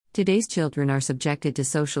Today's children are subjected to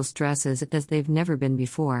social stresses as they've never been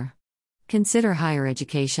before. Consider higher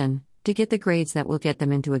education. To get the grades that will get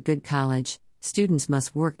them into a good college, students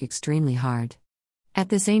must work extremely hard. At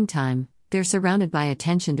the same time, they're surrounded by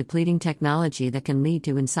attention-depleting technology that can lead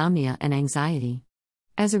to insomnia and anxiety.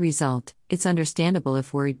 As a result, it's understandable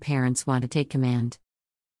if worried parents want to take command.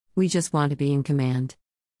 We just want to be in command.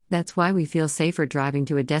 That's why we feel safer driving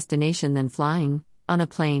to a destination than flying. On a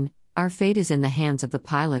plane, our fate is in the hands of the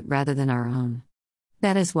pilot rather than our own.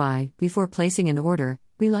 That is why, before placing an order,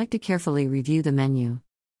 we like to carefully review the menu.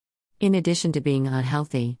 In addition to being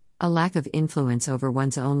unhealthy, a lack of influence over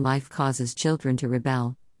one's own life causes children to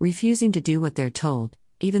rebel, refusing to do what they're told,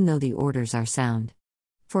 even though the orders are sound.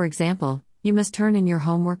 For example, you must turn in your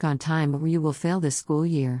homework on time or you will fail this school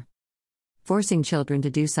year. Forcing children to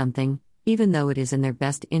do something, even though it is in their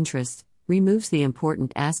best interests, removes the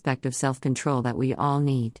important aspect of self-control that we all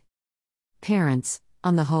need. Parents,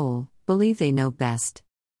 on the whole, believe they know best.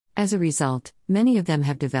 As a result, many of them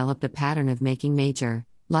have developed a pattern of making major,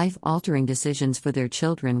 life-altering decisions for their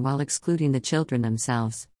children while excluding the children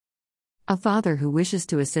themselves. A father who wishes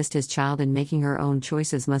to assist his child in making her own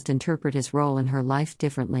choices must interpret his role in her life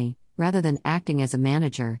differently. Rather than acting as a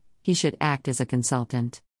manager, he should act as a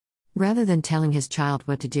consultant. Rather than telling his child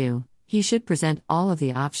what to do, he should present all of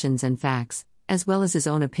the options and facts, as well as his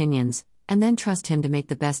own opinions, and then trust him to make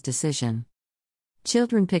the best decision.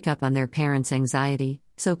 Children pick up on their parents' anxiety,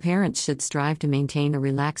 so parents should strive to maintain a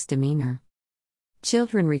relaxed demeanor.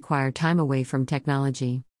 Children require time away from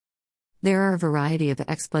technology. There are a variety of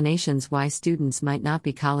explanations why students might not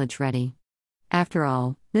be college ready. After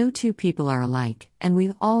all, no two people are alike, and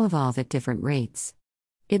we all evolve at different rates.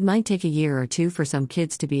 It might take a year or two for some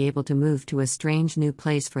kids to be able to move to a strange new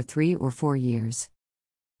place for 3 or 4 years.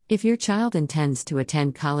 If your child intends to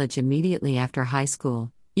attend college immediately after high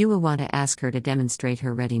school, you will want to ask her to demonstrate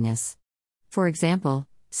her readiness. For example,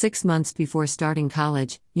 6 months before starting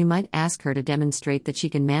college, you might ask her to demonstrate that she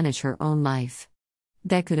can manage her own life.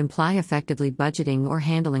 That could imply effectively budgeting or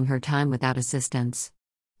handling her time without assistance.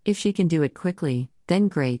 If she can do it quickly, then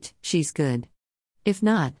great, she's good. If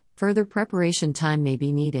not, further preparation time may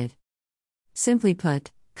be needed. Simply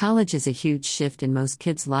put, college is a huge shift in most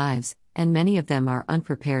kids' lives, and many of them are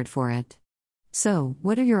unprepared for it. So,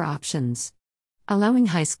 what are your options? Allowing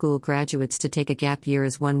high school graduates to take a gap year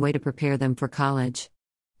is one way to prepare them for college.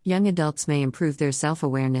 Young adults may improve their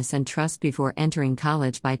self-awareness and trust before entering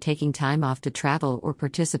college by taking time off to travel or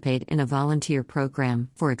participate in a volunteer program,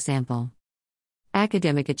 for example.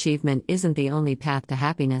 Academic achievement isn't the only path to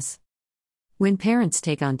happiness. When parents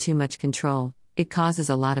take on too much control, it causes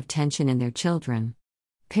a lot of tension in their children.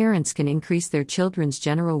 Parents can increase their children's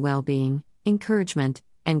general well-being, encouragement,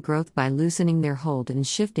 and growth by loosening their hold and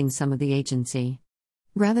shifting some of the agency.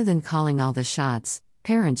 Rather than calling all the shots,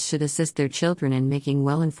 parents should assist their children in making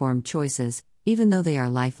well-informed choices, even though they are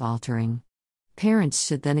life-altering. Parents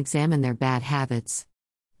should then examine their bad habits.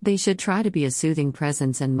 They should try to be a soothing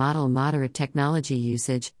presence and model moderate technology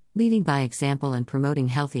usage, leading by example and promoting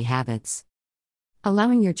healthy habits.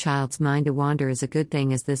 Allowing your child's mind to wander is a good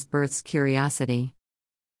thing as this births curiosity.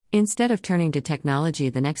 Instead of turning to technology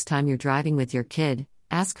the next time you're driving with your kid,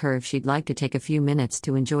 ask her if she'd like to take a few minutes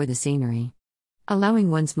to enjoy the scenery.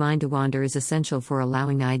 Allowing one's mind to wander is essential for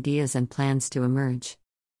allowing ideas and plans to emerge.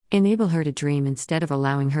 Enable her to dream instead of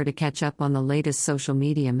allowing her to catch up on the latest social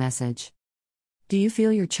media message. Do you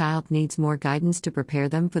feel your child needs more guidance to prepare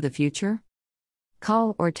them for the future?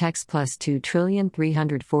 Call or text +2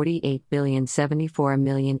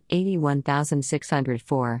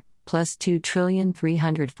 348,074,081,604, +2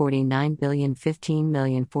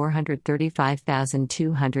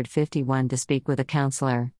 349,015,435,251 to speak with a counselor.